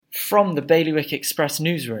From the Bailiwick Express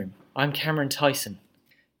newsroom, I'm Cameron Tyson.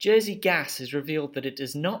 Jersey Gas has revealed that it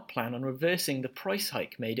does not plan on reversing the price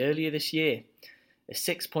hike made earlier this year. A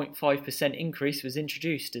 6.5% increase was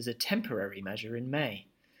introduced as a temporary measure in May.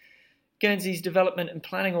 Guernsey's Development and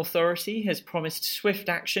Planning Authority has promised swift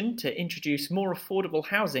action to introduce more affordable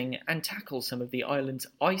housing and tackle some of the island's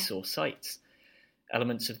eyesore sites.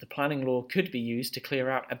 Elements of the planning law could be used to clear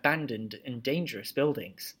out abandoned and dangerous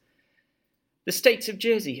buildings. The State of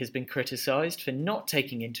Jersey has been criticised for not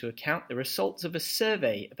taking into account the results of a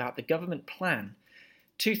survey about the government plan.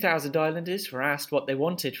 2,000 islanders were asked what they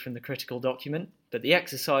wanted from the critical document, but the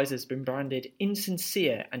exercise has been branded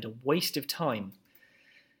insincere and a waste of time.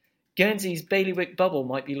 Guernsey's Bailiwick bubble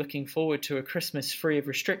might be looking forward to a Christmas free of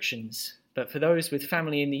restrictions, but for those with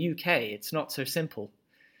family in the UK, it's not so simple.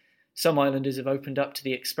 Some islanders have opened up to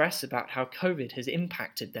the Express about how COVID has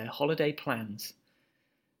impacted their holiday plans.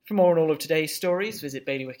 For more on all of today's stories, visit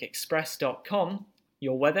bailiwickexpress.com.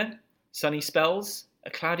 Your weather, sunny spells, a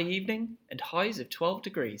cloudy evening, and highs of 12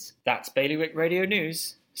 degrees. That's Bailiwick Radio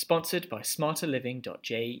News, sponsored by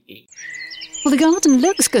smarterliving.je. Well, the garden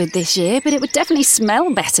looks good this year, but it would definitely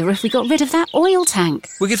smell better if we got rid of that oil tank.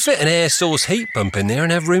 We could fit an air source heat pump in there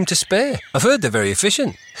and have room to spare. I've heard they're very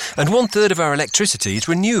efficient. And 1/3 of our electricity is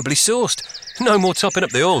renewably sourced. No more topping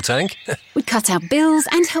up the oil tank. We'd cut our bills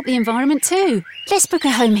and help the environment too. Let's book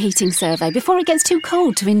a home heating survey before it gets too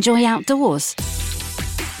cold to enjoy outdoors.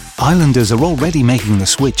 Islanders are already making the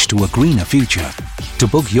switch to a greener future. To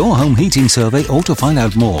book your home heating survey or to find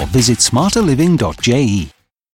out more, visit smarterliving.je.